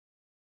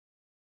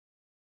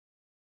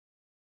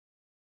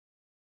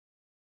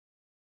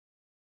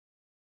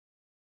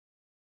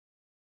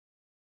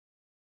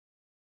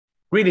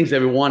Greetings,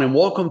 everyone, and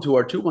welcome to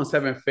our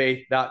 217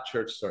 Faith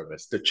Church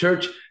service, the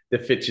church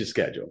that fits your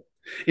schedule.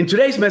 In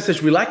today's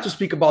message, we like to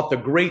speak about the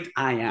great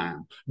I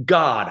am,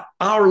 God,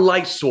 our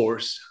light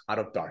source out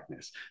of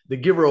darkness, the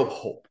giver of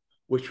hope,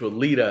 which will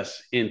lead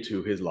us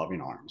into his loving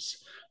arms.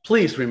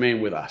 Please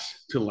remain with us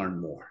to learn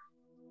more.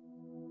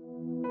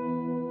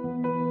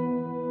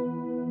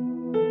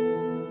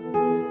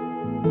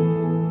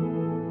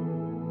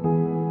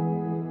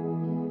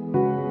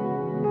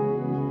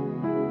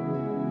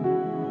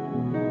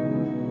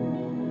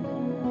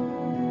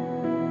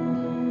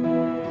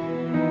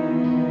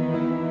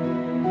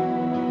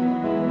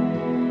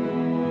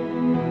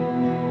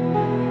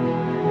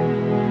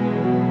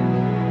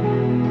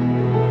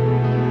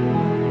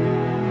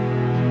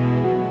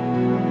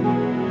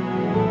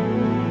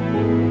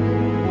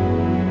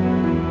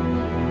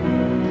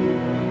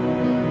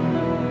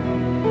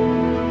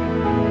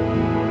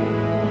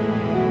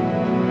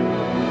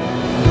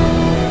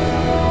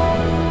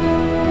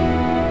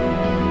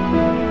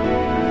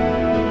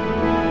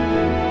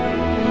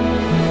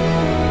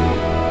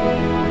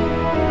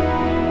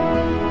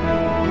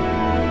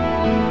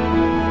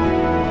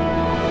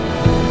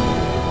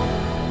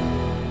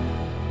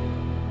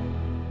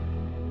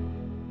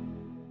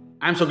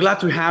 I'm so glad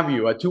to have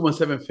you at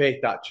 217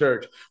 Faith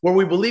Church, where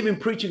we believe in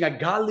preaching a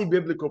godly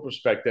biblical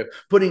perspective,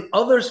 putting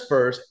others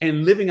first,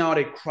 and living out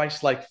a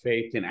Christ-like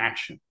faith in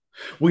action.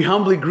 We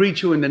humbly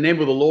greet you in the name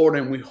of the Lord,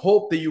 and we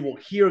hope that you will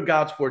hear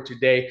God's word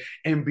today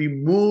and be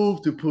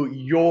moved to put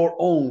your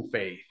own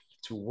faith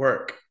to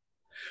work.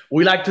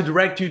 We like to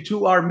direct you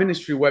to our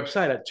ministry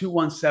website at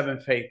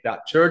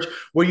 217faith.church,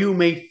 where you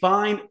may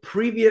find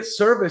previous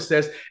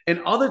services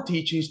and other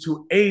teachings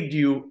to aid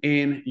you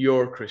in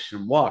your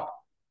Christian walk.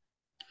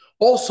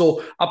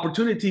 Also,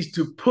 opportunities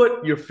to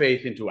put your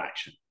faith into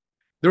action.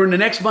 During the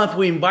next month,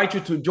 we invite you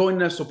to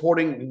join us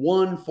supporting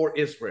One for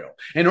Israel,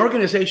 an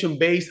organization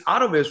based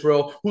out of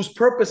Israel whose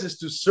purpose is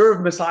to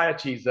serve Messiah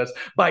Jesus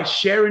by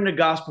sharing the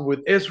gospel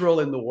with Israel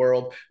and the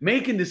world,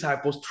 making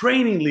disciples,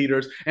 training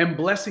leaders, and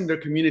blessing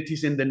their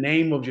communities in the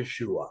name of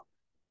Yeshua.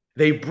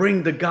 They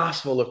bring the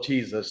gospel of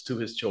Jesus to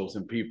his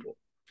chosen people.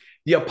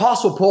 The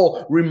Apostle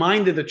Paul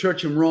reminded the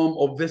church in Rome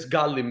of this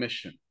godly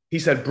mission. He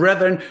said,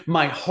 "Brethren,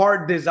 my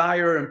heart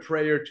desire and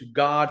prayer to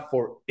God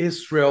for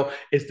Israel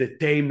is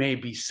that they may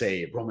be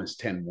saved." Romans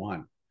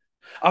 10:1.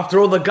 After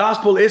all, the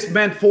gospel is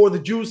meant for the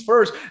Jews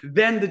first,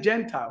 then the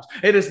Gentiles.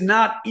 It is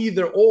not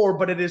either or,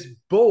 but it is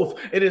both.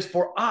 It is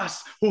for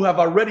us who have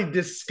already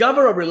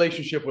discovered a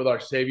relationship with our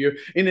Savior,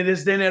 and it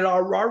is then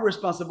our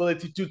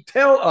responsibility to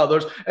tell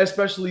others,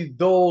 especially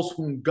those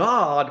whom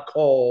God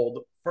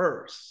called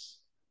first.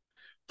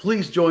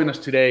 Please join us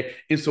today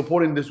in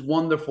supporting this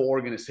wonderful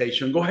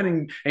organization. Go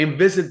ahead and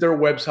visit their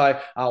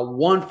website,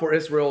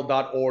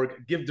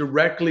 oneforisrael.org. Give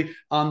directly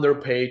on their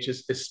page.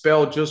 It's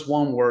spelled just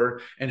one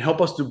word, and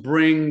help us to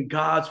bring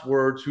God's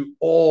word to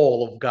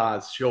all of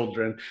God's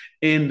children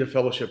in the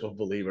fellowship of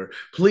believers.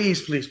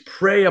 Please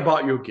pray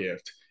about your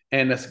gift.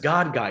 And as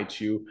God guides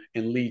you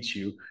and leads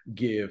you,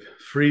 give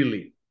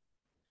freely.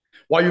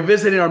 While you're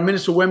visiting our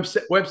ministry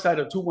website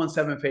at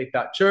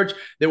 217faith.church,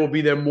 there will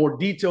be more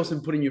details in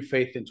putting your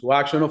faith into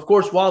action. Of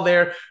course, while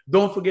there,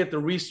 don't forget the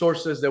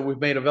resources that we've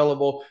made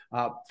available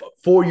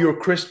for your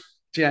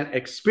Christian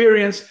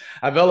experience,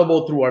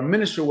 available through our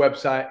ministry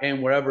website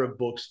and wherever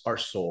books are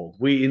sold.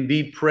 We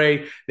indeed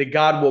pray that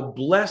God will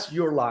bless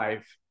your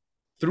life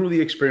through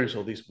the experience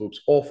of these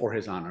books, all for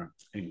his honor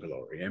and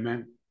glory.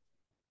 Amen.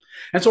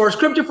 And so our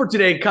scripture for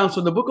today comes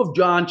from the book of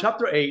John,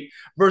 chapter 8,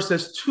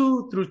 verses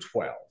 2 through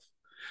 12.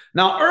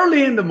 Now,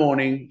 early in the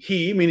morning,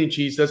 he, meaning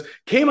Jesus,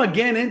 came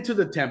again into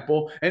the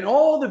temple, and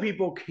all the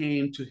people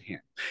came to him.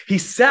 He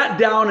sat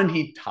down and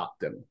he taught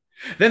them.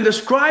 Then the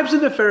scribes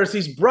and the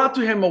Pharisees brought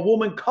to him a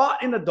woman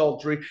caught in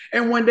adultery,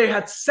 and when they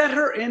had set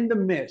her in the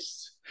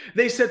midst,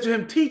 they said to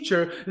him,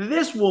 "Teacher,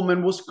 this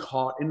woman was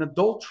caught in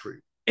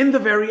adultery, in the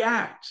very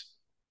act.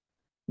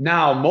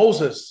 Now,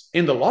 Moses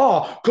in the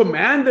law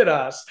commanded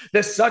us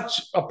that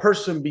such a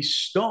person be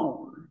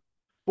stoned.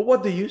 But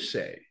what do you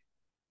say?"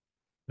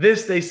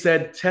 This they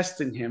said,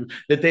 testing him,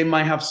 that they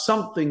might have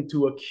something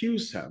to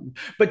accuse him.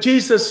 But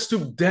Jesus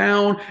stooped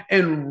down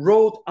and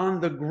wrote on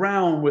the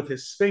ground with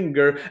his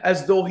finger,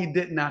 as though he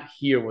did not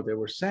hear what they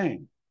were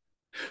saying.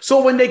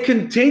 So when they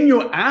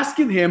continued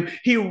asking him,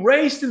 he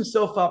raised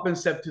himself up and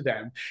said to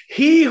them,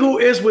 "He who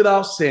is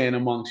without sin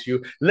amongst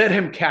you, let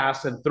him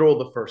cast and throw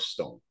the first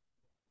stone."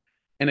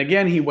 And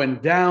again he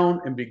went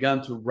down and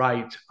began to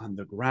write on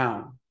the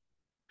ground.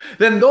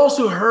 Then those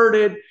who heard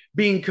it,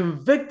 being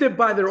convicted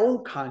by their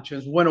own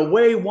conscience, went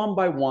away one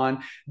by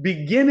one,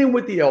 beginning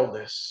with the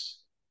eldest,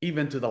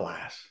 even to the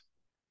last.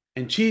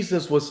 And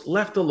Jesus was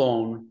left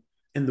alone,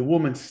 and the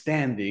woman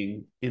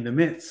standing in the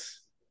midst.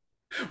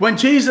 When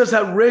Jesus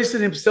had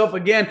risen himself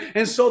again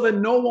and saw that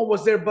no one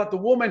was there but the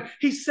woman,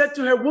 he said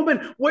to her,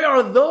 "Woman, where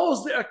are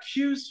those that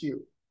accuse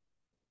you?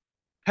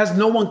 Has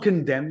no one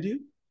condemned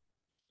you?"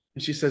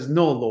 And she says,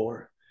 "No,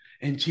 Lord."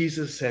 And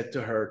Jesus said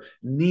to her,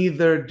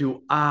 "Neither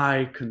do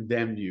I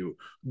condemn you.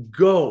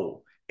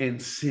 Go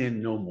and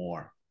sin no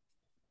more."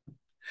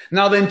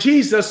 Now then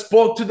Jesus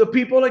spoke to the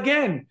people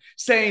again,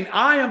 saying,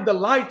 I am the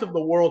light of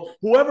the world.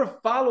 Whoever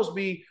follows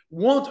me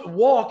won't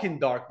walk in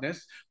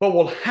darkness, but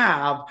will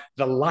have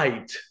the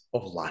light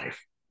of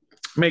life.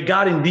 May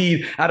God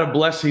indeed add a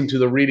blessing to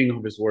the reading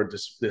of his word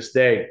this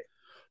day.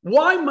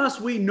 Why must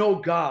we know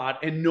God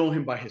and know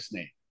him by his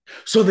name?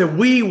 So that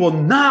we will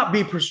not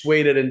be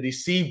persuaded and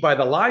deceived by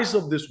the lies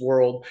of this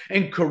world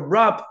and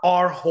corrupt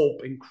our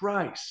hope in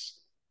Christ,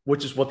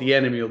 which is what the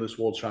enemy of this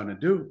world is trying to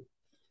do.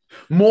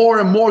 More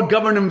and more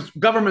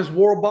governments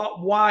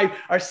worldwide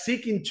are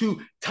seeking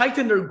to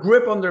tighten their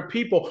grip on their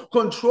people,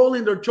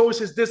 controlling their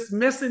choices,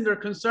 dismissing their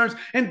concerns,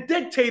 and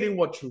dictating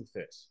what truth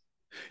is.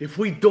 If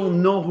we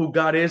don't know who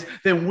God is,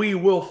 then we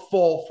will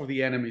fall for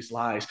the enemy's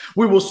lies.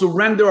 We will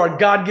surrender our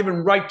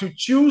God-given right to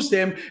choose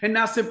him and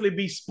not simply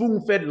be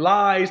spoon-fed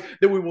lies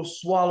that we will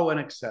swallow and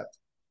accept.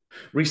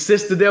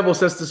 Resist the devil,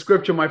 says the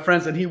scripture, my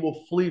friends, and he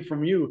will flee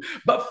from you.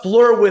 But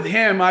flirt with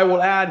him, I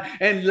will add,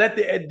 and let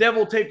the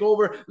devil take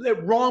over.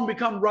 Let wrong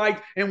become right,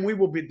 and we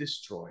will be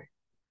destroyed.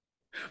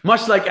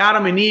 Much like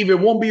Adam and Eve, it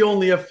won't be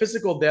only a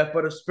physical death,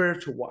 but a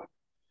spiritual one.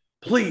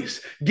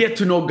 Please get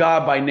to know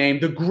God by name,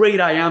 the great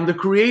I am, the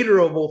creator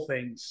of all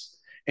things,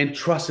 and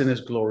trust in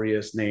his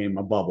glorious name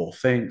above all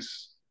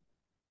things.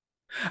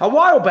 A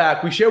while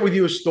back, we shared with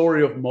you a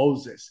story of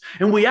Moses,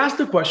 and we asked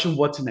the question,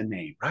 what's in a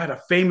name, right?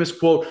 A famous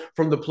quote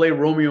from the play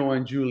Romeo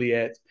and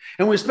Juliet.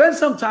 And we spent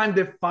some time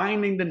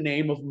defining the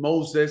name of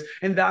Moses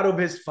and that of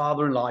his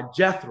father-in-law,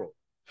 Jethro,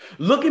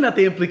 looking at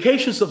the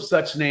implications of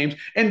such names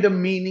and the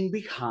meaning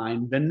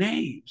behind the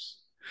names.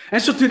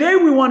 And so today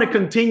we want to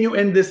continue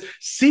in this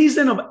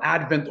season of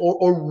Advent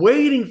or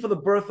waiting for the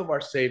birth of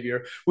our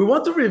Savior. We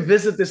want to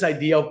revisit this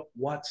idea of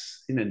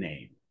what's in a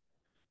name.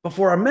 But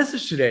for our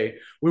message today,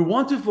 we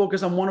want to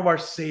focus on one of our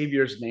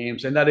Savior's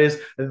names, and that is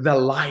the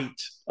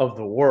light of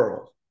the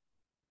world.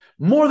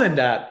 More than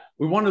that,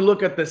 we want to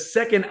look at the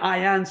second I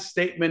am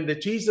statement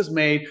that Jesus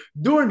made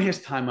during his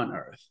time on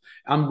earth.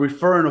 I'm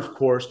referring, of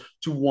course,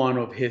 to one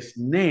of his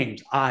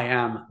names. I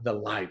am the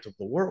light of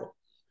the world.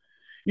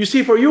 You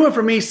see, for you and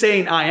for me,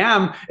 saying I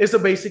am is a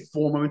basic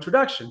form of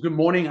introduction. Good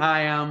morning,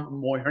 I am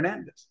Moy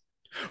Hernandez.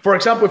 For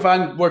example, if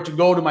I were to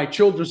go to my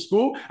children's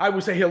school, I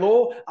would say,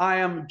 hello, I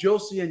am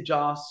Josie and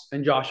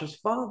Josh's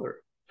father.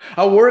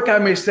 At work, I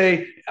may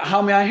say,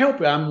 how may I help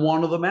you? I'm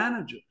one of the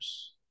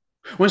managers.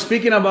 When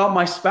speaking about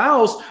my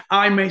spouse,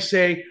 I may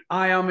say,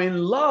 I am in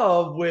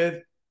love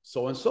with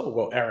so-and-so.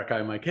 Well, Erica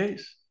in my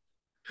case.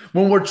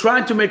 When we're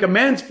trying to make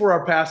amends for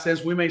our past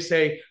sins, we may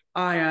say,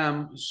 I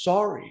am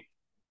sorry.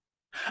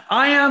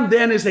 I am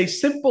then is a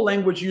simple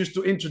language used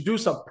to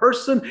introduce a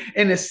person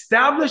and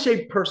establish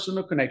a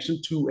personal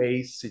connection to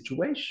a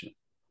situation.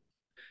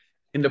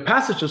 In the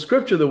passage of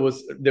scripture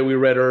that we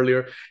read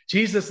earlier,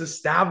 Jesus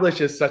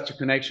establishes such a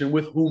connection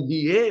with whom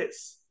he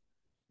is.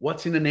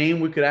 What's in the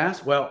name, we could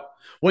ask? Well,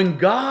 when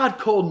God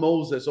called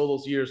Moses all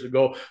those years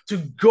ago to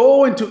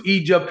go into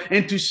Egypt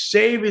and to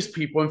save his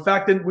people, in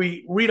fact, and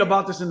we read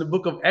about this in the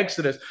book of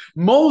Exodus,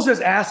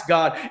 Moses asked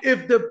God,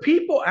 if the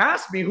people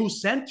ask me who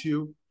sent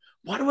you,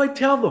 what do I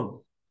tell them?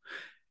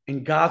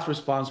 And God's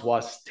response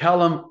was, tell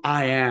them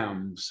I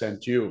am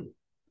sent you.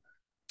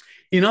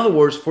 In other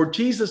words, for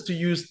Jesus to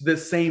use the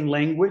same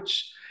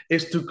language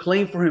is to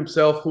claim for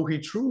himself who he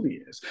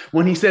truly is.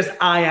 When he says,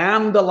 I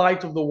am the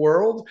light of the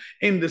world,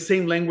 in the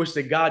same language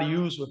that God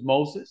used with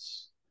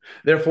Moses.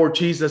 Therefore,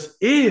 Jesus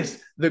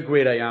is the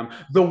great I am,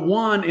 the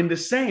one in the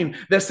same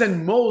that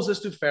sent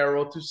Moses to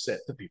Pharaoh to set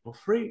the people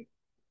free.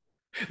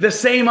 The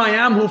same I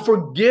am who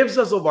forgives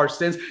us of our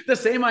sins. The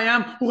same I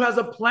am who has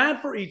a plan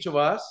for each of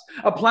us,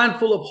 a plan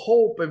full of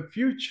hope and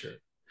future.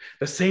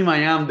 The same I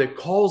am that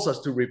calls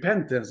us to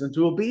repentance and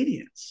to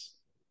obedience.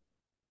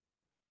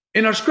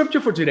 In our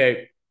scripture for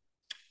today,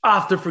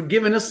 after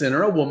forgiving a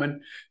sinner, a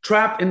woman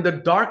trapped in the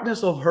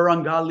darkness of her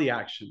ungodly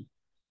action,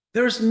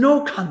 there is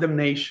no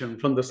condemnation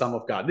from the Son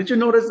of God. Did you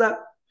notice that?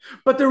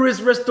 But there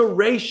is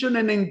restoration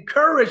and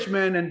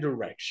encouragement and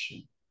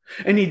direction.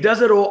 And he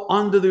does it all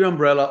under the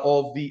umbrella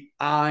of the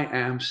I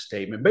am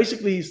statement.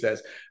 Basically, he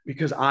says,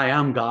 because I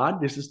am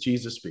God, this is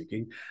Jesus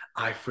speaking,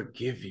 I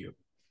forgive you.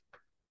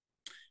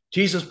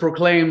 Jesus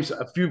proclaims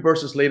a few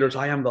verses later,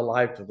 I am the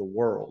light of the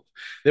world.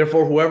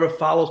 Therefore, whoever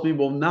follows me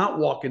will not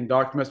walk in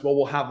darkness, but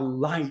will have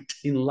light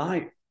in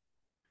life.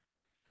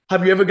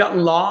 Have you ever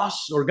gotten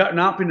lost or gotten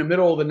up in the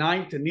middle of the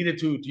night and needed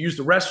to use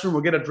the restroom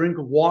or get a drink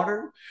of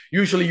water?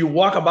 Usually you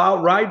walk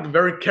about, right,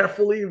 very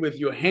carefully with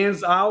your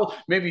hands out,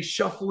 maybe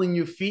shuffling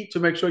your feet to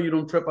make sure you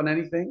don't trip on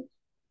anything.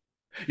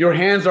 Your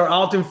hands are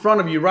out in front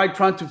of you, right,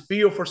 trying to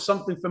feel for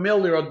something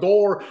familiar, a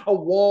door, a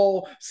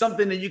wall,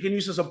 something that you can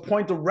use as a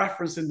point of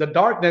reference in the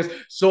darkness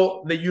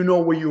so that you know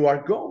where you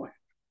are going.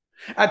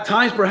 At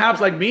times, perhaps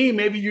like me,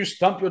 maybe you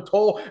stump your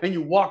toe and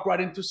you walk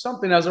right into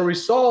something. As a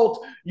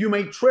result, you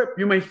may trip,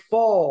 you may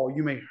fall,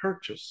 you may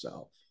hurt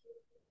yourself.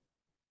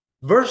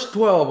 Verse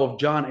 12 of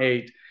John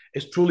 8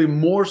 is truly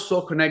more so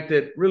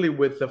connected really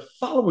with the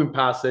following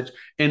passage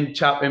in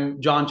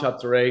John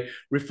chapter 8,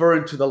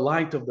 referring to the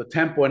light of the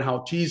temple and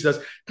how Jesus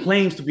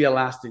claims to be a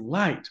lasting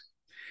light.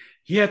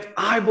 Yet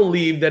I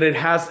believe that it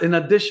has an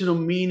additional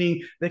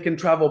meaning that can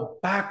travel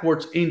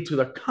backwards into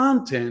the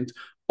content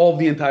of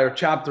the entire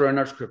chapter in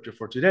our scripture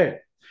for today.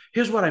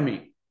 Here's what I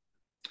mean.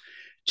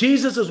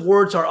 Jesus'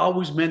 words are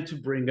always meant to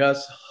bring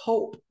us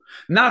hope.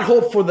 Not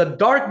hope for the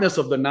darkness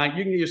of the night.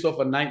 You can get yourself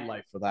a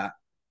nightlight for that.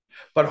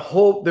 But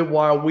hope that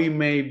while we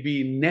may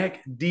be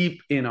neck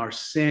deep in our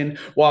sin,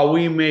 while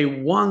we may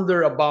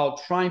wonder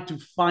about trying to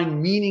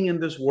find meaning in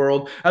this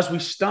world, as we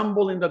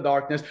stumble in the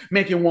darkness,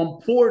 making one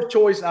poor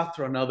choice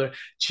after another,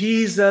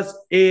 Jesus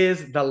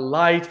is the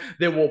light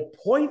that will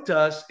point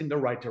us in the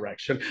right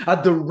direction,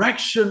 a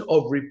direction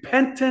of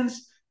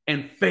repentance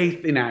and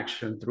faith in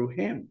action through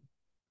him.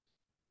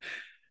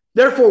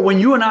 Therefore, when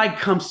you and I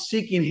come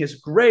seeking his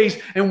grace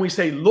and we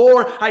say,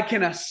 Lord, I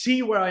cannot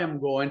see where I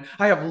am going,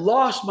 I have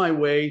lost my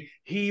way,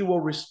 he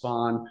will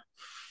respond,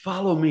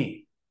 follow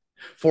me,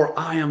 for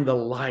I am the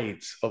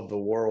light of the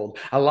world,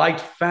 a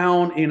light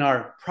found in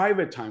our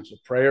private times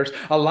of prayers,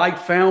 a light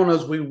found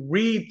as we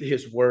read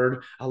his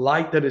word, a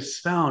light that is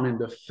found in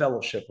the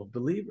fellowship of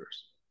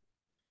believers.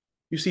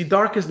 You see,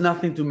 dark is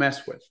nothing to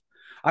mess with.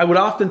 I would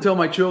often tell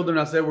my children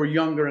as they were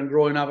younger and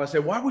growing up, I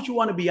said, why would you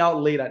want to be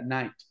out late at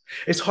night?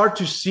 It's hard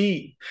to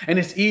see and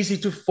it's easy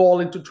to fall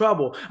into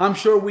trouble. I'm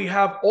sure we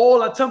have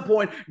all at some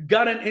point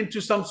gotten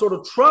into some sort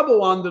of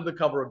trouble under the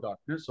cover of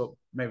darkness. So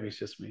maybe it's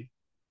just me.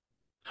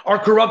 Our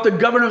corrupted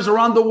governors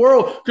around the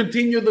world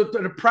continue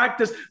to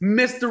practice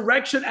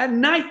misdirection at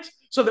night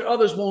so that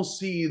others won't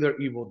see their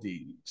evil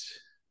deeds.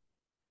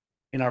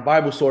 In our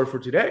Bible story for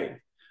today,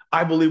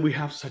 I believe we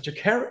have such a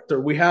character.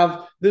 We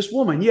have this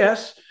woman,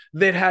 yes,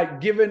 that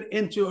had given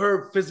into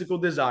her physical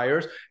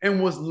desires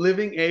and was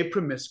living a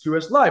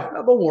promiscuous life.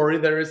 Now, don't worry,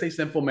 there is a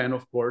sinful man,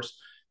 of course,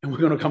 and we're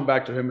going to come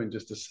back to him in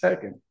just a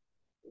second.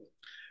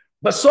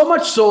 But so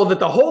much so that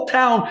the whole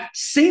town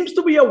seems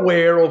to be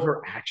aware of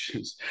her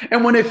actions.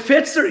 And when it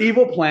fits their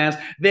evil plans,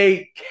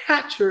 they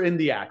catch her in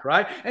the act,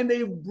 right? And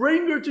they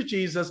bring her to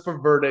Jesus for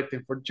verdict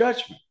and for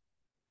judgment.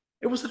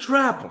 It was a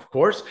trap, of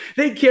course.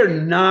 They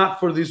cared not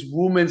for this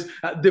woman's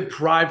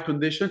deprived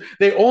condition.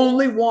 They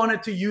only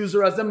wanted to use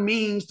her as a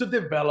means to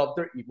develop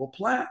their evil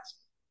plans.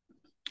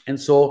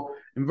 And so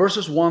in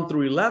verses 1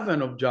 through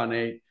 11 of John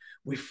 8,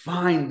 we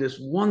find this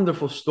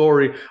wonderful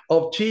story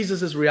of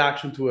Jesus'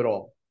 reaction to it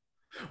all.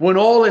 When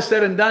all is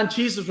said and done,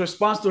 Jesus'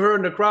 response to her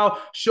in the crowd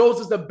shows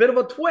us a bit of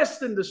a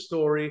twist in the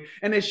story,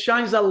 and it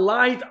shines a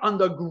light on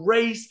the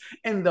grace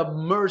and the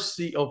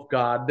mercy of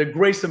God, the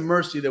grace and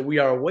mercy that we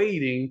are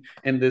awaiting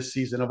in this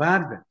season of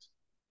Advent.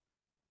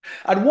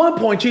 At one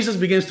point, Jesus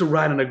begins to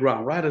write on the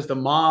ground, right, as the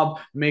mob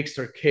makes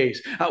their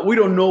case. We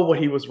don't know what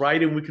he was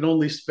writing. We can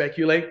only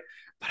speculate.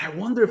 But I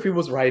wonder if he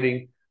was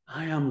writing,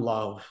 I am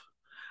love,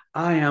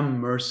 I am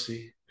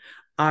mercy,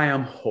 I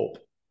am hope.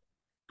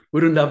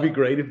 Wouldn't that be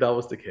great if that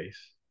was the case?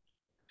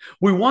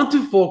 We want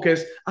to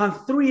focus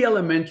on three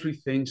elementary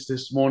things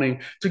this morning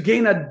to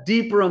gain a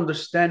deeper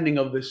understanding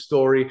of this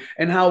story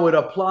and how it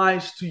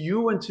applies to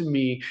you and to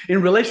me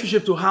in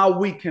relationship to how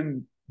we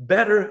can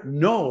better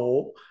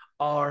know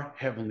our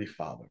Heavenly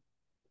Father.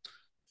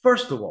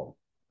 First of all,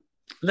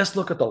 let's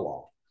look at the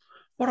law.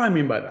 What do I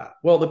mean by that?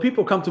 Well, the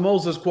people come to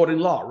Moses quoting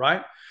law,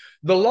 right?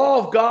 The law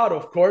of God,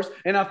 of course.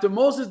 And after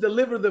Moses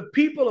delivered the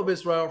people of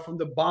Israel from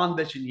the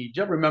bondage in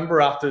Egypt,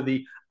 remember after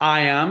the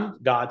I am,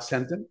 God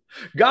sent them.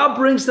 God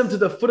brings them to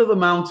the foot of the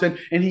mountain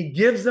and he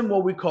gives them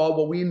what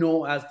we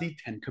know as the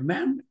Ten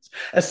Commandments,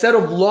 a set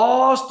of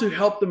laws to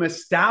help them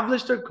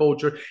establish their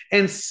culture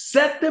and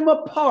set them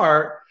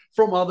apart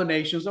from other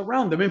nations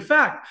around them. In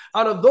fact,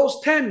 out of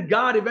those 10,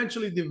 God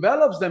eventually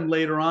develops them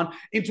later on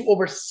into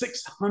over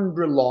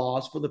 600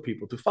 laws for the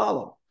people to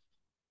follow.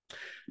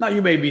 Now,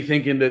 you may be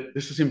thinking that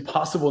this is an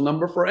impossible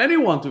number for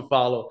anyone to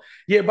follow.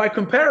 Yet, by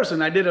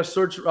comparison, I did a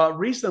search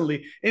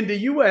recently in the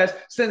U.S.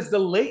 since the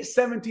late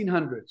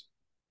 1700s.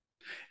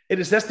 It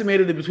is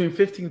estimated that between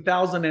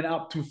 15,000 and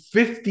up to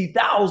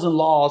 50,000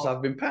 laws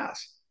have been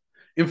passed.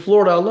 In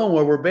Florida alone,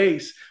 where we're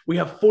based, we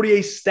have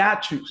 48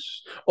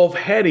 statutes of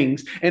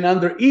headings, and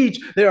under each,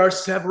 there are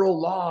several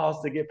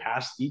laws that get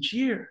passed each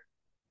year.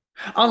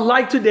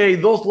 Unlike today,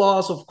 those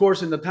laws, of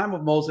course, in the time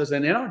of Moses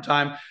and in our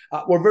time,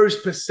 were very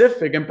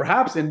specific and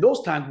perhaps in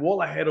those times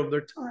well ahead of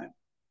their time.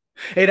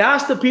 It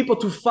asked the people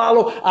to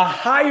follow a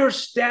higher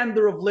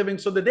standard of living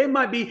so that they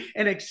might be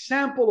an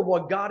example of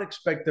what God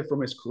expected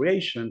from his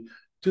creation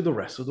to the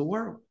rest of the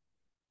world.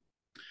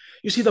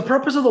 You see, the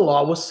purpose of the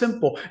law was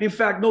simple. In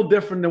fact, no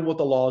different than what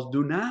the laws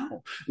do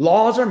now.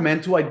 Laws are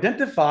meant to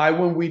identify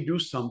when we do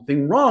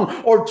something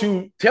wrong or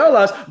to tell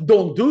us,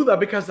 don't do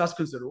that because that's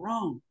considered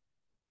wrong.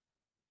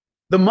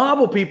 The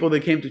mob of people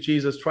that came to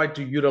Jesus tried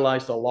to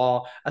utilize the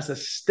law as a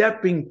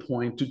stepping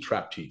point to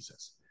trap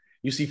Jesus.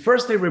 You see,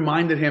 first they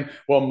reminded him,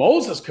 well,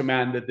 Moses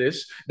commanded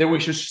this, that we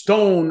should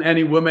stone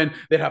any women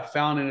that have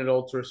found an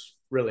adulterous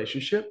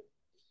relationship.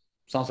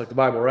 Sounds like the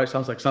Bible, right?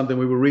 Sounds like something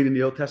we would read in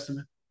the Old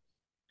Testament.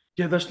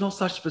 Yeah, there's no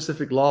such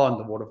specific law in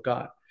the Word of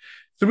God.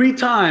 Three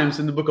times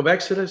in the book of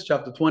Exodus,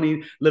 chapter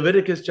 20,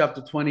 Leviticus,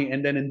 chapter 20,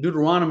 and then in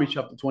Deuteronomy,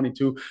 chapter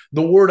 22,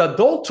 the word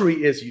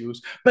adultery is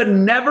used, but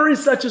never in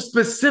such a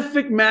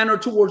specific manner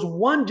towards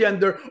one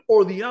gender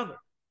or the other.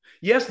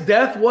 Yes,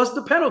 death was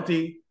the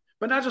penalty,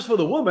 but not just for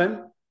the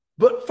woman,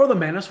 but for the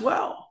man as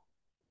well.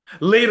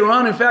 Later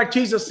on, in fact,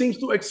 Jesus seems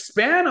to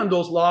expand on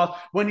those laws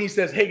when he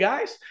says, hey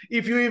guys,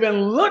 if you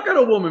even look at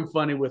a woman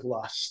funny with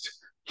lust,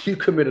 you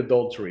commit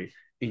adultery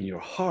in your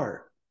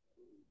heart.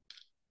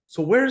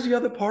 So where's the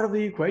other part of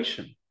the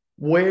equation?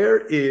 Where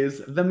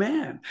is the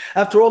man?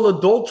 After all,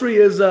 adultery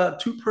is a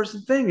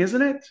two-person thing, isn't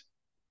it?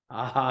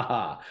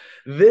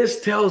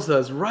 This tells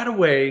us right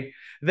away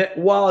that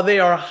while they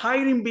are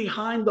hiding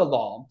behind the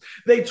law,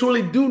 they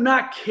truly do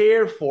not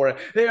care for it.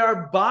 They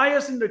are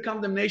biased in their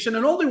condemnation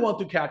and only want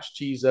to catch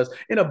Jesus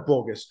in a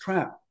bogus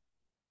trap.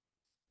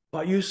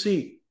 But you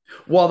see,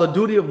 while the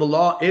duty of the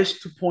law is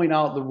to point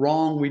out the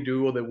wrong we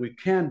do or that we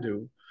can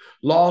do,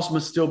 laws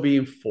must still be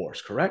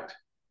enforced, correct?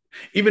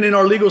 Even in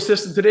our legal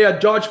system today, a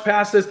judge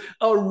passes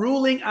a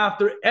ruling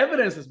after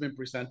evidence has been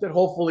presented,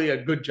 hopefully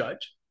a good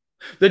judge.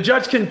 The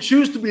judge can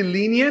choose to be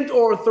lenient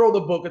or throw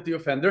the book at the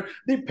offender,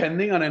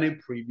 depending on any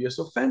previous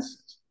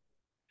offenses.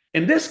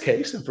 In this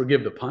case, and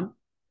forgive the pun,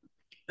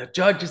 the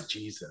judge is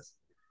Jesus.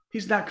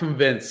 He's not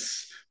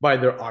convinced by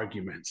their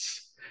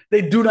arguments.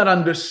 They do not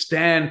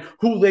understand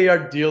who they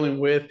are dealing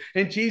with.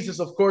 And Jesus,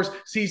 of course,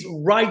 sees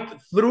right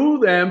through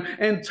them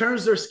and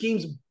turns their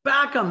schemes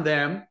back on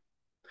them,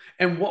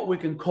 and what we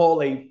can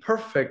call a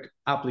perfect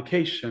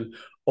application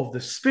of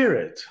the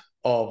spirit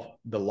of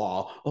the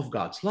law, of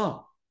God's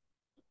law.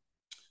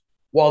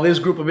 While this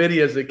group of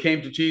idiots that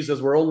came to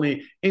Jesus were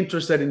only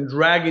interested in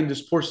dragging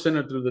this poor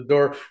sinner through the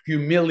door,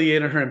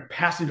 humiliating her and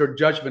passing her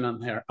judgment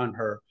on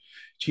her,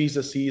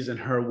 Jesus sees in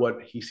her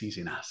what he sees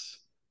in us.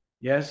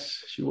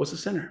 Yes, she was a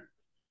sinner,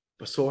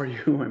 but so are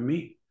you and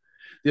me.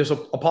 The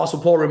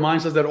Apostle Paul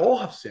reminds us that all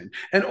have sinned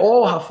and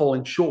all have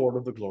fallen short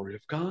of the glory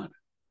of God.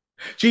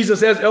 Jesus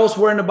says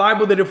elsewhere in the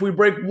Bible that if we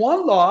break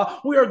one law,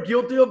 we are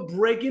guilty of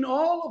breaking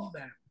all of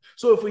them.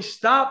 So if we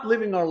stop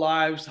living our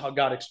lives how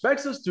God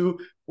expects us to,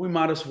 we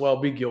might as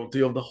well be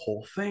guilty of the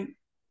whole thing.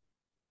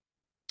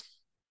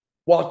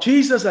 While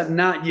Jesus had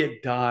not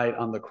yet died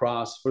on the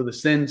cross for the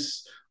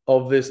sins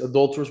of this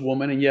adulterous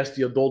woman, and yes,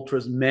 the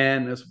adulterous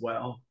man as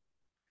well,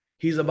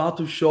 he's about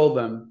to show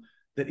them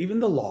that even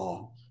the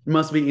law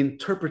must be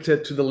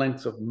interpreted to the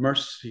lens of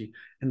mercy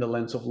and the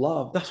lens of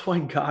love. That's why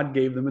God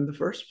gave them in the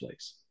first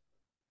place.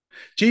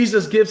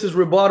 Jesus gives his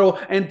rebuttal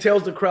and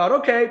tells the crowd,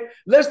 okay,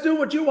 let's do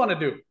what you want to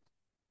do.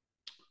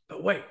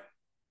 But wait,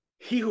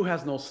 he who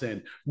has no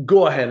sin,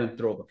 go ahead and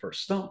throw the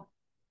first stone.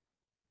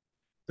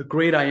 The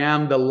great I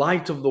am, the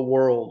light of the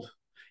world,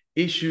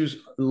 issues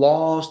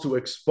laws to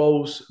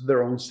expose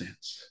their own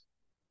sins,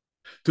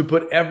 to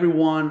put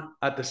everyone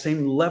at the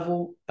same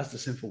level as the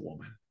sinful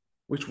woman,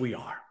 which we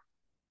are.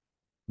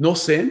 No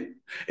sin?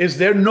 Is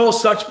there no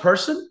such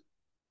person?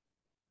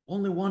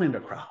 Only one in the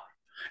crowd.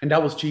 And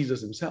that was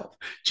Jesus himself.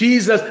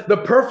 Jesus, the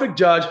perfect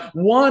judge,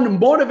 one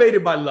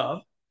motivated by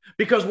love,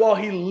 because while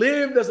he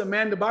lived as a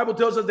man, the Bible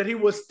tells us that he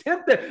was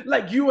tempted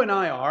like you and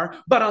I are,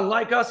 but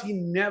unlike us, he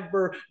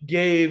never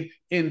gave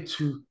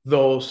into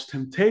those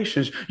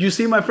temptations. You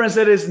see, my friends,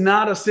 that it is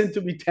not a sin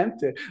to be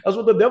tempted. That's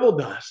what the devil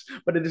does.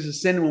 But it is a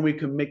sin when we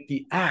commit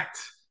the act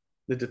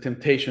that the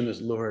temptation is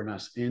luring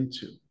us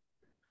into.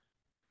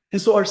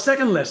 And so our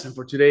second lesson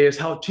for today is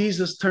how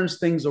Jesus turns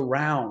things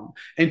around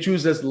and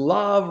chooses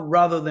love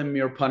rather than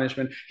mere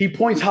punishment. He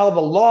points how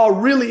the law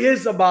really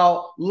is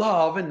about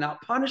love and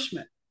not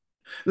punishment.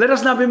 Let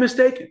us not be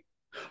mistaken.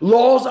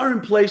 Laws are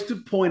in place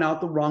to point out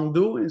the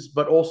wrongdoings,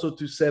 but also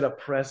to set a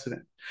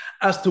precedent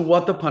as to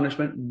what the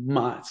punishment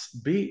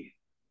must be.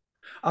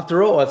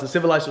 After all, as a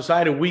civilized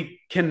society, we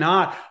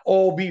cannot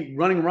all be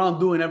running around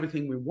doing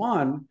everything we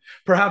want.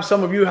 Perhaps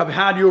some of you have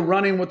had your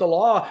running with the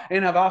law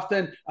and have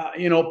often,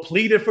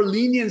 pleaded for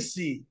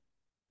leniency,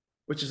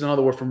 which is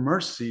another word for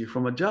mercy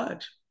from a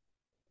judge.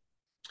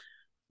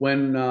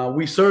 When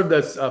we served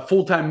as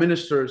full-time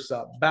ministers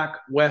back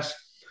west,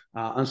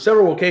 on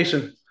several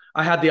occasions,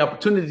 I had the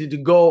opportunity to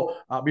go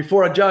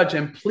before a judge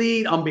and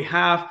plead on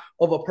behalf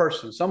of a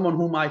person, someone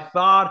whom I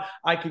thought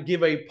I could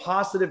give a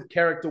positive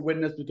character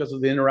witness because of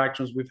the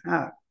interactions we've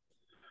had.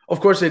 Of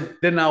course,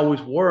 it didn't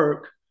always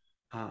work.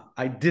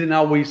 I didn't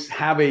always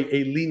have a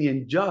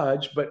lenient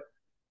judge, but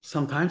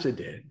sometimes it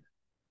did.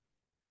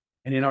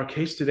 And in our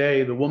case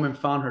today, the woman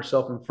found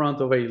herself in front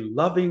of a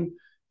loving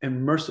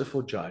and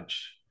merciful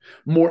judge,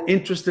 more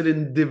interested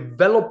in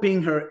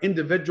developing her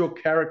individual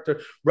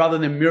character rather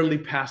than merely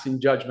passing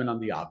judgment on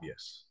the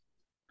obvious.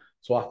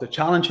 So after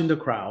challenging the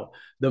crowd,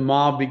 the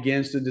mob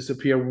begins to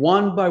disappear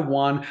one by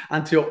one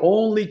until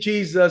only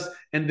Jesus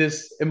and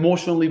this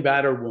emotionally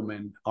battered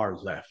woman are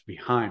left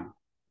behind.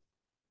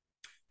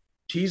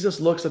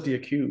 Jesus looks at the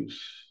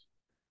accused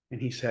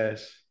and he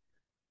says,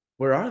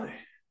 "Where are they?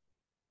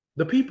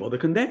 The people that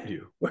condemned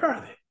you, where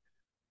are they?"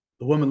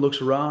 The woman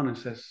looks around and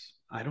says,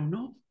 "I don't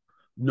know.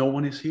 No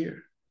one is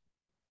here."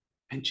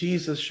 And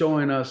Jesus,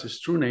 showing us his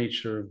true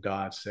nature,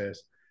 God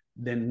says,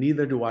 "Then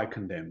neither do I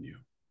condemn you.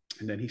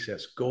 And then he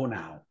says, go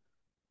now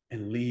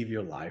and leave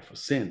your life of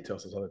sin,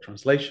 tells us other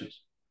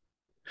translations.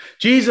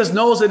 Jesus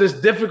knows it is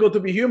difficult to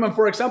be human.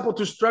 For example,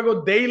 to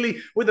struggle daily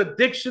with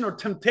addiction or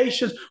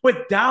temptations,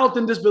 with doubt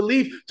and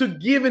disbelief, to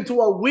give into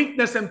our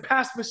weakness and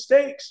past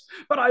mistakes.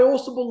 But I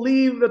also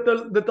believe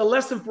that the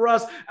lesson for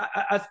us,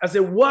 as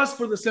it was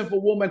for the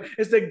sinful woman,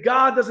 is that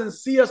God doesn't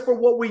see us for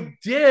what we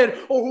did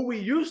or who we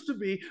used to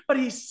be, but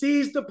he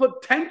sees the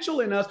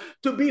potential in us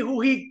to be who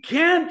he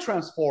can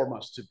transform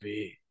us to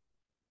be.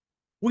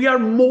 We are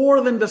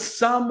more than the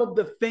sum of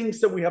the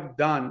things that we have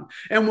done.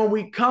 And when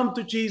we come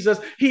to Jesus,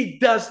 he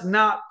does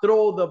not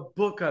throw the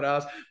book at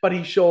us, but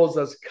he shows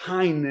us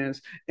kindness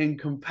and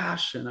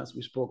compassion, as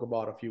we spoke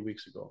about a few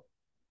weeks ago.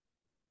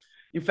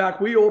 In fact,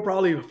 we all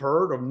probably have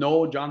heard or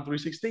know John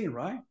 3:16,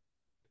 right?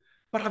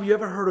 But have you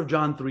ever heard of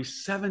John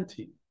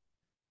 3:17?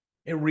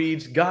 It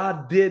reads,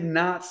 God did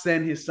not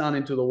send his son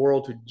into the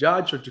world to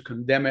judge or to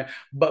condemn it,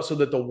 but so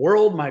that the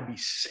world might be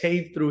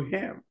saved through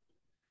him.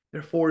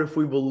 Therefore, if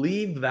we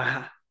believe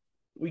that,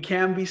 we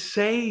can be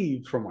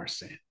saved from our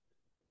sin.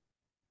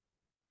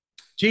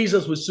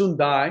 Jesus will soon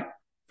die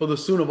for the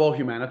sin of all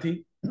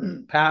humanity,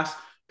 past,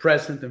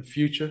 present, and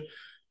future.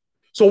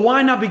 So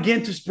why not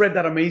begin to spread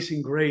that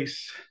amazing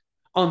grace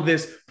on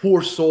this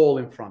poor soul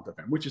in front of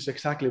him, which is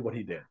exactly what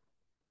he did.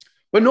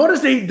 But notice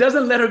that he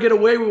doesn't let her get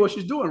away with what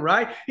she's doing,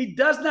 right? He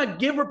does not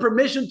give her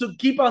permission to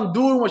keep on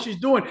doing what she's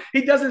doing.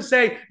 He doesn't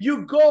say,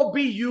 you go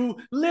be you,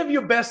 live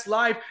your best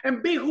life,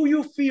 and be who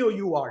you feel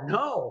you are.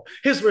 No.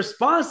 His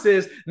response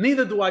is,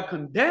 neither do I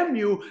condemn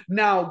you.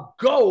 Now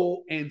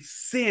go and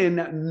sin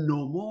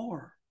no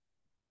more.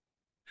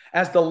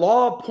 As the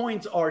law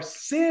points our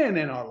sin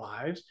in our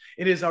lives,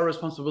 it is our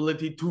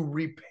responsibility to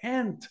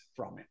repent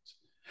from it.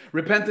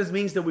 Repentance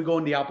means that we go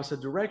in the opposite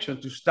direction,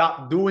 to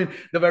stop doing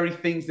the very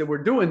things that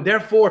we're doing.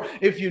 Therefore,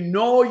 if you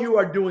know you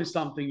are doing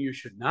something you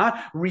should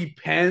not,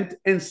 repent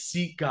and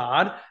seek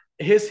God,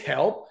 his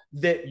help,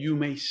 that you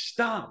may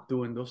stop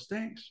doing those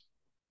things.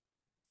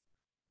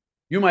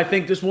 You might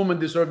think this woman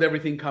deserved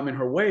everything coming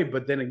her way,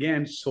 but then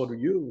again, so do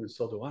you and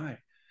so do I.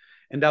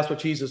 And that's what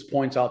Jesus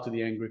points out to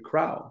the angry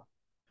crowd.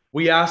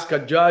 We ask a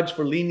judge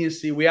for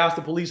leniency. We ask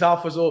the police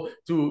officer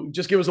to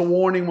just give us a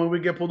warning when we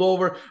get pulled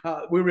over.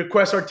 We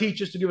request our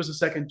teachers to give us a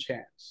second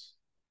chance.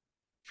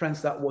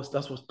 Friends,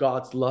 that's what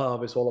God's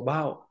love is all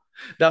about.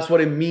 That's what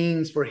it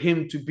means for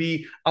him to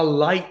be a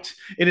light.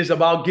 It is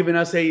about giving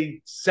us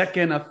a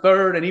second, a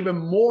third, and even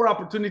more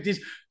opportunities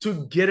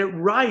to get it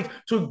right,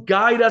 to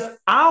guide us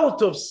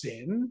out of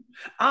sin,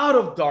 out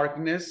of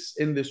darkness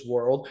in this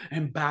world,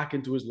 and back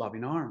into his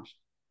loving arms.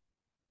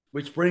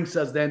 Which brings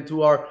us then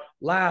to our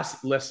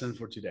last lesson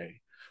for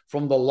today.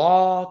 From the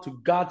law to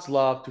God's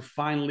love to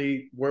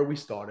finally where we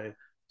started,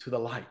 to the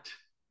light.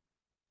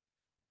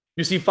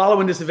 You see,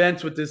 following this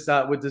event with this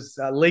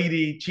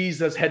lady,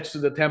 Jesus heads to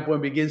the temple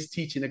and begins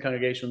teaching the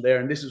congregation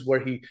there. And this is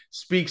where he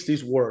speaks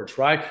these words,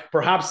 right?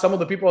 Perhaps some of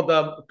the people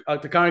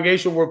at the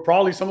congregation were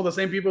probably some of the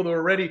same people that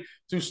were ready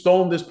to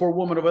stone this poor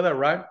woman over there,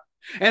 right?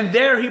 And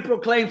there he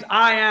proclaims,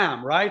 I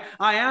am, right?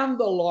 I am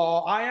the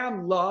law, I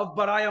am love,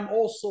 but I am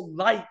also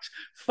light.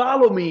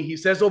 Follow me, he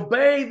says,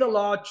 obey the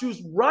law,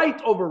 choose right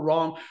over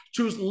wrong,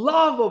 choose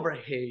love over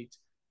hate,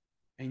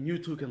 and you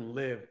too can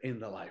live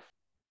in the life.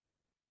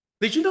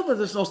 Did you know that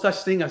there's no such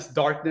thing as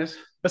darkness,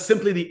 but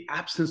simply the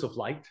absence of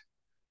light?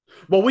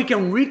 Well, we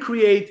can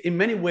recreate in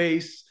many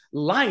ways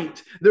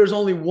light. There's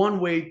only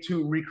one way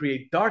to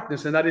recreate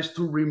darkness, and that is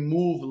to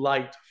remove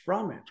light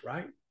from it,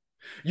 right?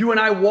 You and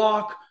I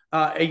walk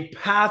a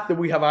path that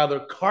we have either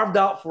carved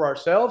out for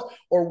ourselves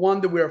or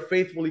one that we are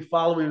faithfully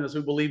following as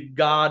we believe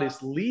God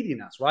is leading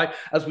us, right?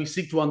 As we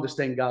seek to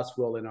understand God's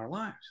will in our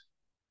lives.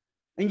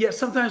 And yet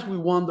sometimes we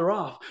wander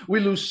off. We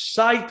lose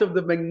sight of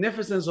the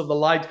magnificence of the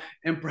light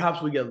and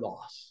perhaps we get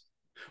lost.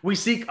 We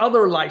seek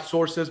other light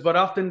sources, but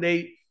often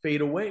they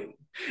fade away.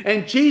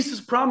 And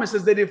Jesus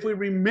promises that if we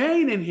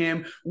remain in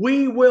him,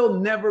 we will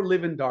never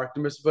live in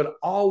darkness, but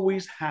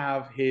always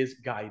have his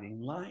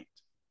guiding light.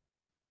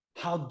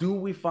 How do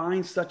we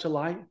find such a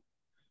light?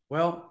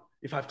 Well,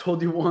 if I've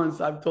told you once,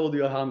 I've told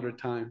you 100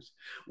 times.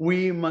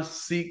 We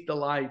must seek the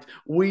light.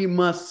 We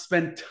must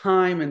spend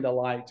time in the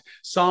light.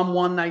 Psalm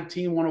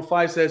 119,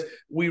 105 says,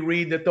 we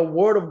read that the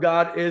word of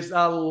God is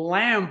a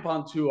lamp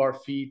unto our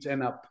feet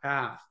and a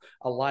path,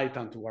 a light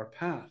unto our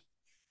path.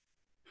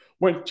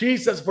 When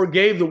Jesus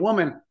forgave the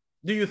woman,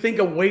 do you think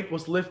a weight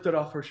was lifted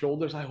off her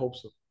shoulders? I hope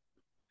so.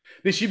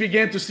 Did she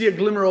begin to see a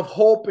glimmer of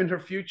hope in her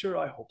future?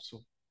 I hope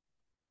so.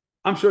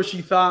 I'm sure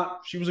she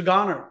thought she was a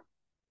goner.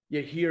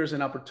 Yet here's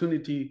an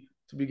opportunity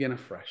to begin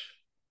afresh.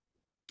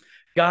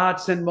 God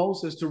sent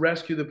Moses to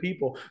rescue the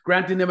people,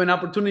 granting them an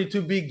opportunity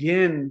to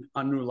begin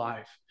a new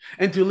life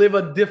and to live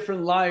a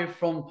different life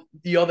from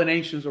the other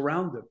nations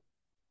around them.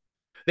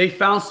 They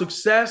found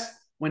success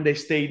when they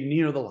stayed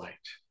near the light.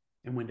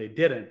 And when they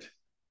didn't,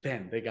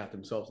 then they got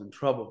themselves in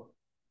trouble.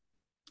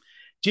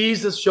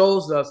 Jesus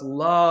shows us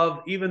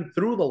love even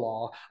through the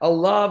law, a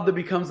love that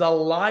becomes a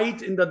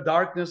light in the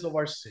darkness of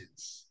our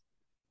sins.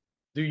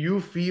 Do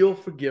you feel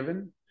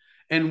forgiven?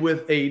 and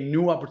with a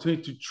new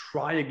opportunity to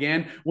try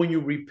again when you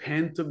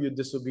repent of your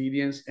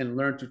disobedience and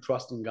learn to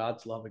trust in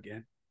God's love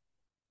again.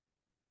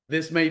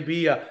 This may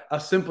be a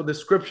simple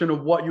description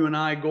of what you and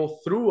I go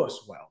through as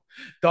well.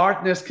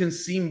 Darkness can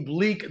seem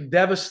bleak,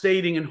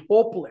 devastating, and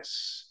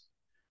hopeless.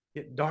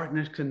 Yet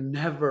darkness can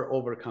never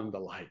overcome the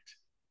light.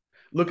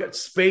 Look at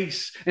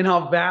space and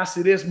how vast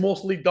it is.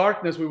 Mostly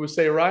darkness, we would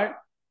say, right?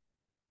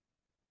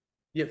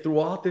 Yet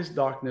throughout this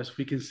darkness,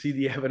 we can see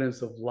the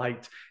evidence of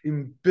light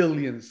in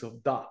billions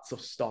of dots of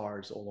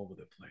stars all over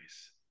the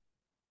place.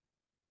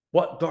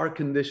 What dark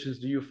conditions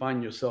do you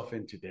find yourself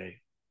in today?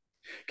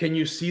 Can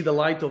you see the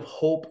light of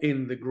hope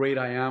in the great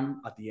I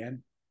am at the end?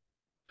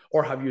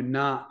 Or have you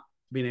not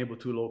been able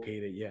to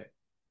locate it yet?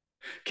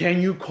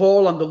 Can you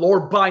call on the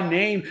Lord by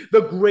name,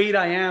 the great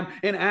I am,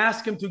 and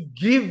ask him to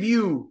give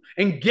you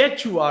and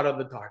get you out of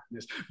the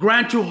darkness,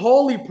 grant you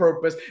holy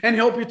purpose, and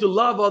help you to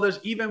love others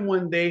even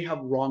when they have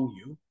wronged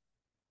you?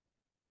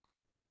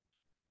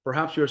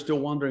 Perhaps you're still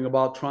wondering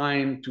about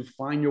trying to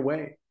find your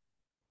way.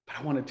 But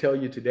I want to tell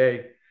you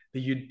today that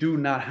you do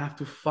not have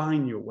to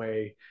find your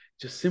way.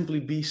 Just simply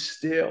be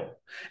still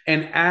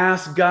and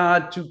ask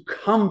God to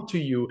come to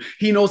you.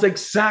 He knows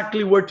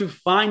exactly where to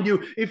find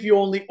you if you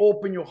only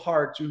open your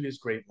heart to his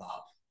great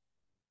love.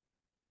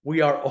 We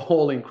are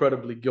all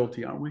incredibly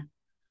guilty, aren't we?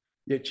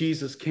 Yet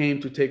Jesus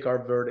came to take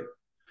our verdict,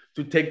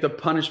 to take the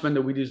punishment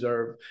that we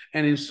deserve,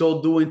 and in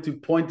so doing to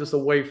point us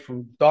away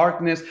from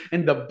darkness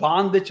and the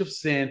bondage of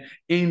sin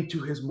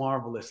into his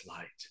marvelous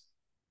light.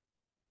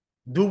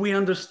 Do we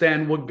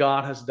understand what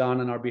God has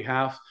done on our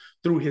behalf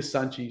through his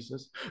son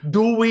Jesus?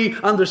 Do we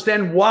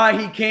understand why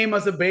he came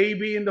as a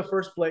baby in the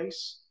first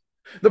place?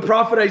 The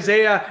prophet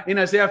Isaiah in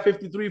Isaiah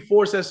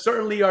 53:4 says,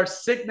 certainly our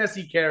sickness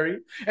he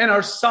carried and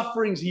our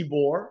sufferings he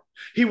bore.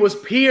 He was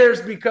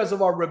pierced because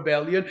of our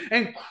rebellion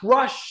and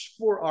crushed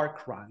for our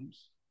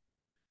crimes.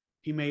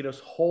 He made us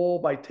whole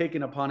by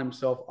taking upon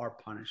himself our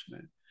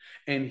punishment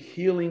and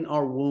healing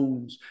our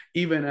wounds,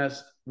 even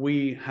as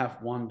we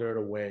have wandered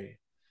away.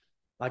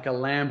 Like a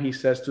lamb, he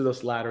says to the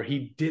slaughter,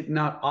 he did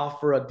not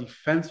offer a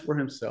defense for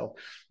himself,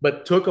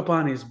 but took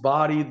upon his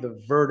body the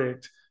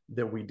verdict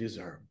that we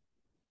deserve.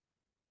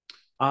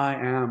 I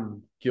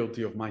am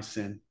guilty of my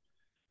sin.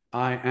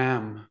 I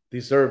am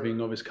deserving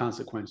of his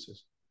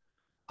consequences.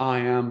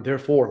 I am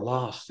therefore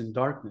lost in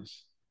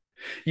darkness.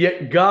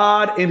 Yet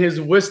God, in his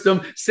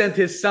wisdom, sent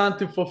his son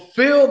to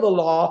fulfill the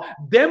law,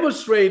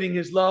 demonstrating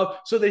his love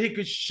so that he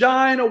could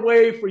shine a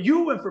way for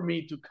you and for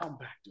me to come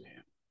back to him.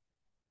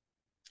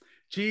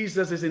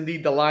 Jesus is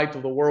indeed the light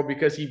of the world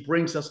because he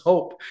brings us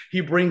hope. He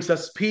brings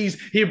us peace.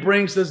 He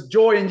brings us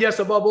joy. And yes,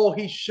 above all,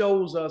 he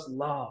shows us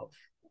love.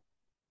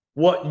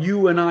 What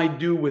you and I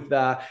do with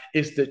that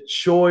is the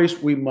choice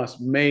we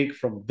must make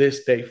from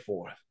this day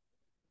forth.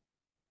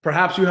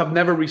 Perhaps you have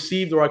never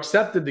received or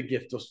accepted the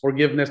gift of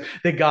forgiveness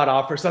that God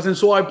offers us. And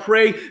so I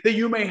pray that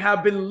you may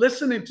have been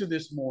listening to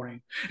this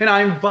morning. And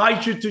I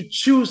invite you to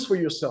choose for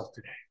yourself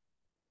today.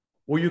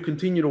 Will you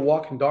continue to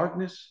walk in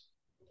darkness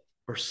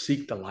or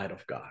seek the light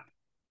of God?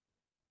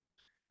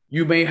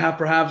 You may have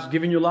perhaps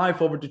given your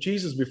life over to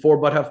Jesus before,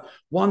 but have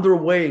wandered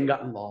away and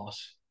gotten lost.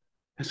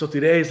 And so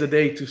today is the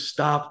day to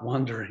stop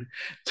wandering,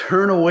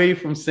 turn away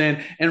from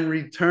sin, and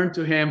return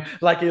to him.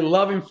 Like a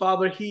loving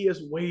father, he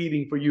is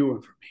waiting for you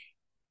and for me.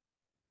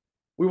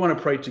 We want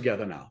to pray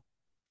together now.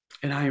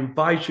 And I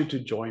invite you to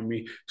join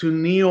me, to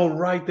kneel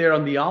right there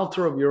on the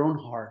altar of your own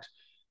heart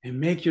and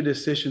make your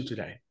decision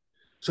today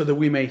so that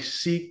we may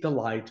seek the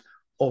light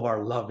of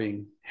our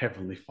loving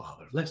Heavenly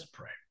Father. Let's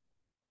pray.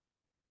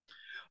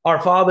 Our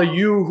Father,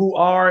 you who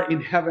are in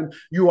heaven,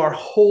 you are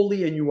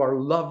holy and you are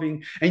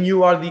loving, and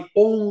you are the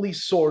only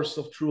source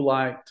of true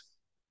light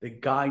that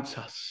guides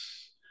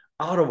us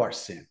out of our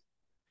sin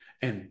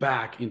and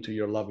back into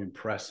your loving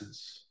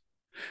presence.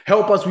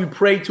 Help us, we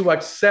pray, to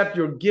accept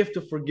your gift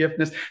of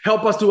forgiveness.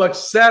 Help us to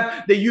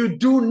accept that you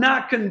do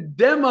not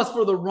condemn us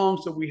for the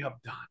wrongs that we have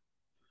done,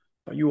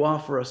 but you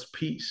offer us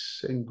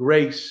peace and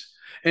grace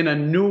and a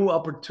new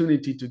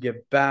opportunity to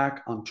get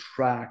back on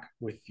track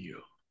with you.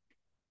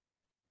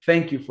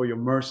 Thank you for your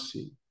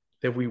mercy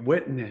that we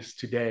witnessed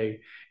today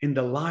in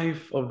the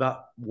life of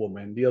that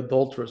woman, the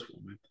adulterous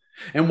woman.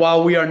 And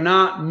while we are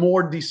not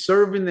more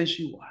deserving than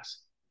she was,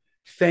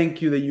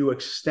 thank you that you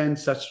extend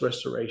such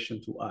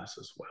restoration to us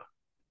as well.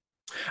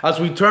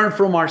 As we turn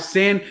from our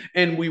sin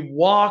and we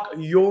walk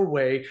your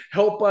way,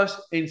 help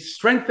us and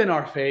strengthen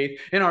our faith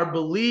and our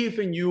belief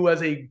in you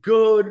as a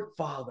good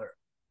Father.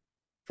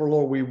 For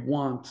Lord, we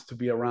want to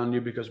be around you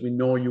because we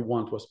know you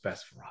want what's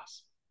best for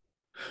us.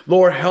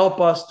 Lord, help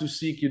us to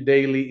seek you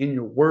daily in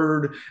your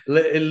word.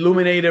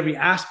 Illuminate every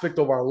aspect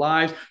of our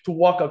lives to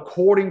walk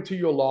according to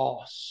your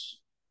laws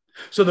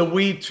so that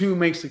we too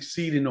may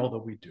succeed in all that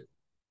we do.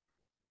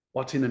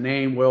 What's in the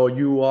name? Well,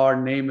 your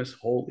name is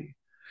holy.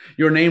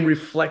 Your name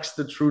reflects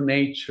the true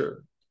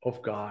nature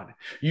of God.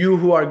 You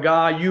who are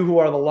God, you who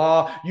are the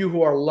law, you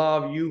who are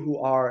love, you who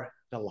are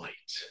the light.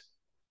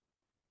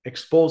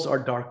 Expose our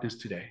darkness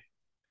today.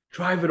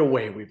 Drive it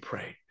away, we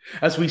pray.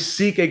 as we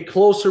seek a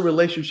closer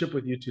relationship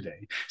with you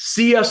today.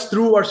 See us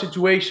through our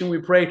situation, we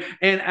pray.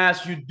 And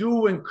as you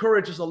do,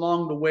 encourage us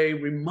along the way,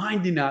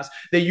 reminding us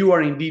that you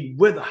are indeed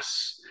with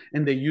us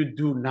and that you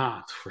do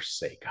not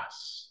forsake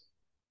us.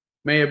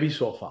 May it be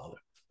so, Father,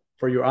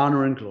 for your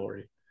honor and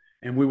glory.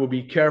 And we will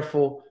be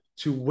careful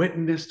to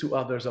witness to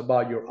others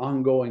about your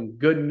ongoing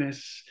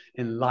goodness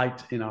and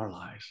light in our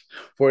lives.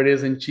 For it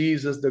is in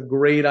Jesus, the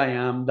great I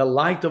am, the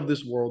light of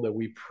this world, that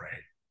we pray.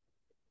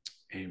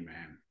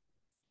 Amen.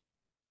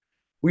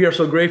 We are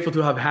so grateful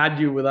to have had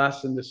you with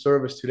us in this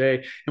service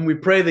today. And we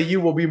pray that you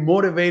will be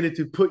motivated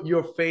to put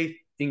your faith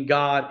in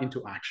God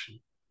into action.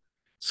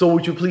 So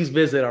would you please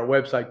visit our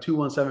website,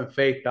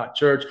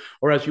 217faith.church,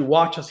 or as you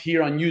watch us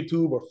here on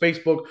YouTube or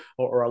Facebook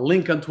or a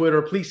link on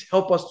Twitter, please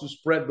help us to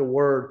spread the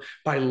word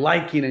by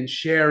liking and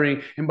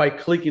sharing and by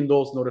clicking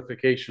those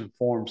notification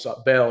forms,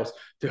 bells,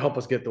 to help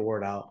us get the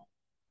word out.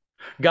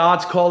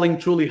 God's calling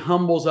truly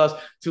humbles us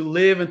to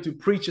live and to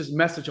preach his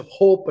message of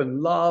hope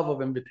and love,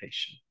 of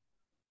invitation.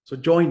 So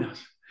join us,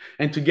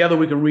 and together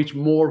we can reach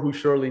more who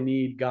surely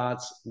need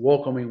God's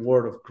welcoming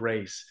word of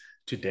grace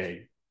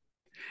today.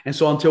 And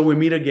so until we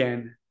meet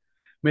again,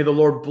 may the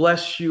Lord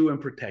bless you and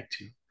protect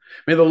you.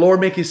 May the Lord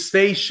make his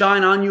face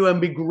shine on you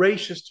and be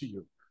gracious to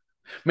you.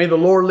 May the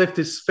Lord lift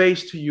his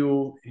face to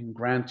you and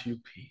grant you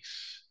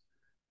peace.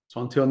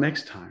 So until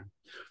next time,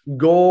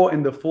 go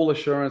in the full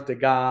assurance that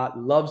God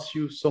loves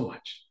you so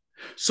much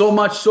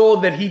so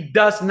that he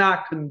does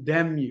not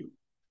condemn you,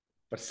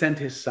 but sent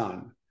his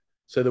son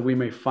so that we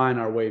may find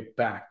our way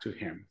back to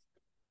him.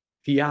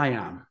 The I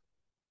am.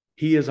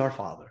 He is our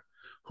Father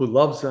who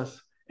loves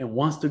us and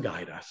wants to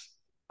guide us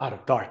out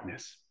of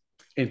darkness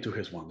into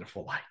his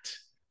wonderful light.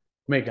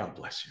 May God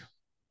bless you.